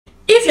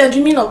If you're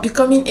dreaming of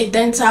becoming a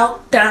dental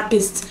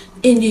therapist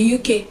in the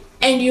UK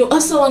and you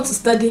also want to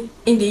study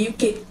in the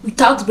UK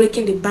without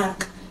breaking the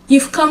bank,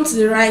 you've come to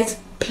the right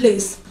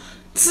place.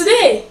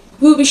 Today,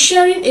 we'll be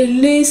sharing a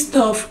list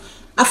of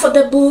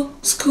affordable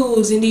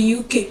schools in the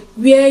UK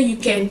where you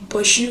can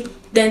pursue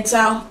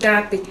dental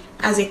therapy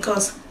as a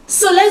course.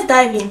 So let's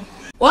dive in.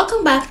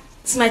 Welcome back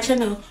to my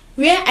channel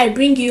where I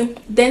bring you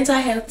dental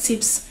health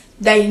tips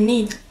that you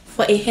need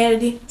for a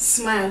healthy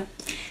smile.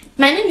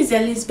 My name is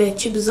Elizabeth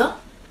Chibuzo.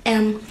 I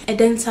am a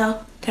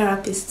dental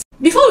therapist.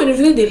 Before we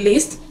review the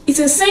list, it's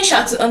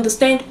essential to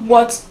understand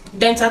what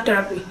dental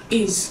therapy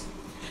is.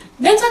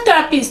 Dental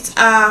therapists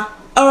are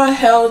oral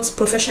health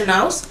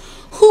professionals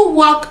who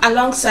work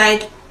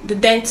alongside the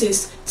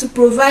dentist to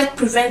provide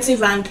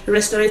preventive and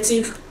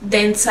restorative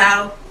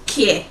dental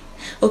care.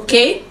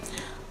 Okay?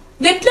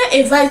 They play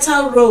a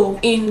vital role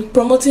in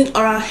promoting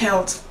oral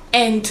health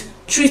and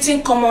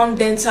treating common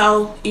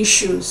dental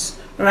issues,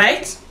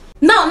 right?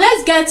 Now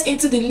let's get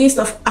into the list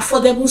of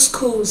affordable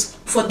schools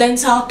for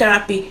dental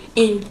therapy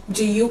in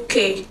the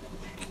UK.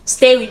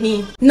 Stay with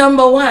me.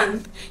 Number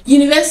 1,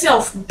 University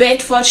of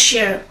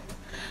Bedfordshire.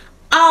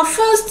 Our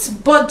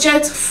first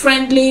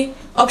budget-friendly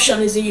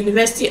option is the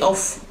University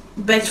of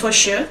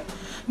Bedfordshire.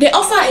 They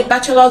offer a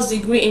bachelor's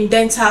degree in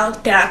dental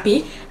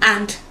therapy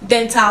and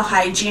dental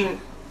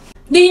hygiene.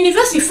 The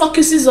university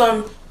focuses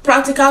on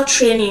practical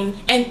training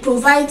and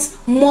provides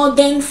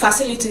modern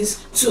facilities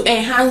to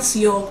enhance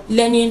your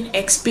learning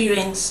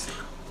experience.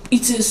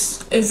 It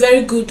is a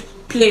very good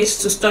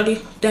place to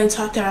study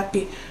dental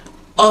therapy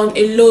on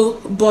a low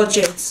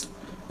budget.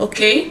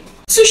 Okay?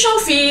 Tuition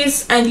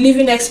fees and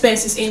living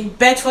expenses in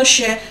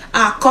Bedfordshire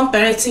are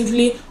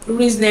comparatively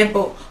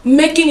reasonable,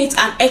 making it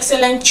an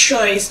excellent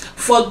choice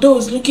for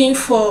those looking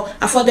for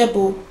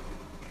affordability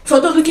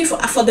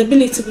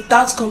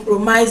without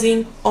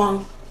compromising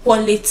on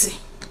quality.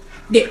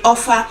 They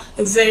offer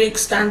a very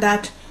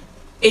standard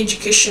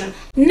education.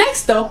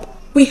 Next up,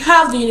 we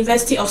have the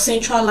University of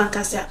Central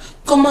Lancaster,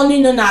 commonly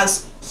known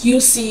as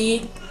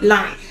UC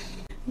LAN.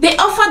 They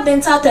offer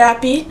dental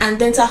therapy and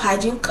dental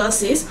hygiene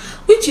courses,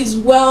 which is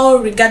well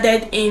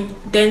regarded in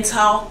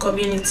dental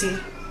community.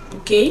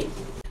 Okay,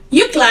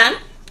 UCLan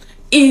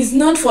is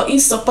known for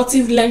its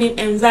supportive learning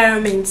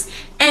environment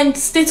and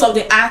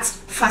state-of-the-art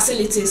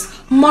facilities.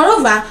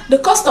 Moreover, the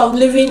cost of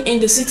living in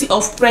the city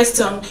of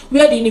Preston,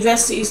 where the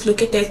university is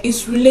located,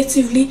 is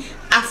relatively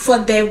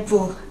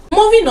affordable.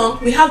 Moving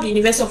on, we have the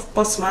University of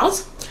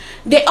Portsmouth.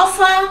 They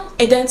offer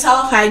a dental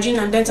hygiene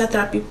and dental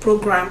therapy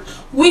program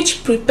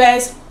which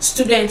prepares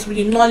students with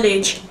the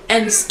knowledge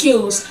and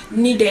skills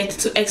needed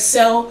to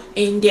excel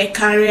in their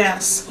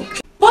careers.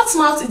 Okay.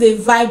 Portsmouth is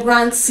a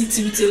vibrant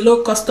city with a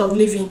low cost of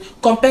living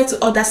compared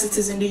to other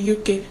cities in the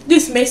UK.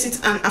 This makes it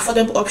an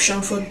affordable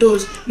option for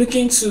those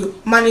looking to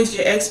manage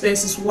their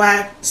expenses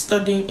while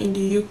studying in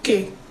the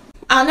UK.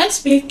 Our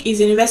next pick is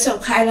the University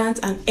of Highlands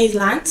and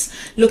Islands,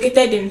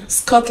 located in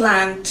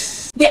Scotland.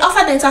 They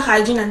offer dental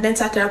hygiene and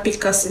dental therapy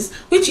courses,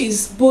 which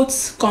is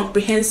both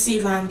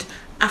comprehensive and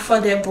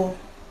affordable.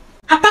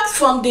 Apart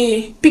from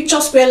the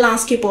picturesque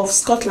landscape of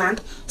Scotland,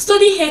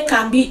 study here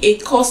can be a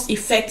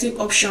cost-effective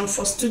option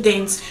for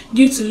students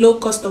due to low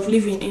cost of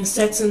living in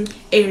certain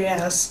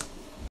areas.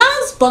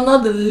 Last but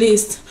not the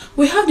least,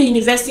 we have the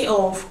University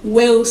of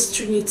Wales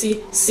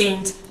Trinity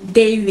St.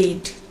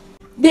 David.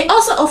 They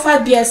also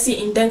offer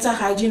BSc in dental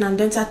hygiene and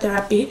dental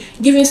therapy,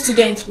 giving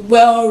students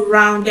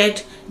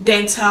well-rounded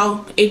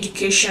dental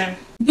education.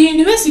 The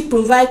university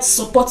provides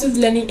supportive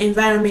learning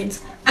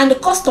environments, and the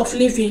cost of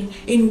living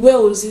in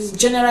Wales is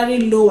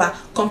generally lower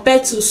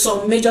compared to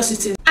some major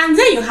cities. And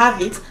there you have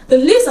it, the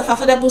list of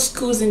affordable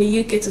schools in the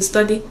UK to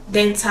study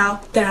dental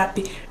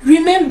therapy.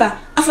 Remember,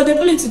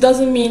 affordability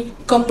doesn't mean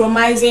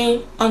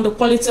compromising on the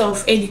quality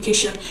of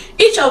education.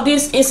 Each of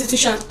these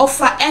institutions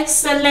offer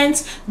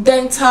excellent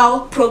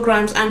dental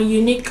programs and a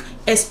unique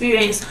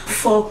experience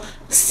for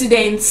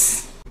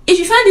students. If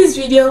you find this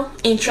video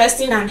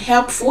interesting and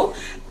helpful,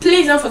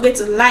 please don't forget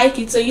to like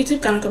it so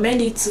YouTube can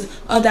recommend it to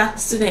other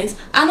students,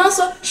 and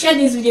also share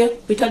this video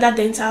with other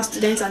dental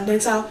students and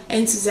dental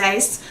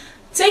enthusiasts.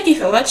 Thank you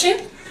for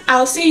watching.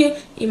 I'll see you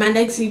in my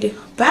next video.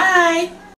 Bye.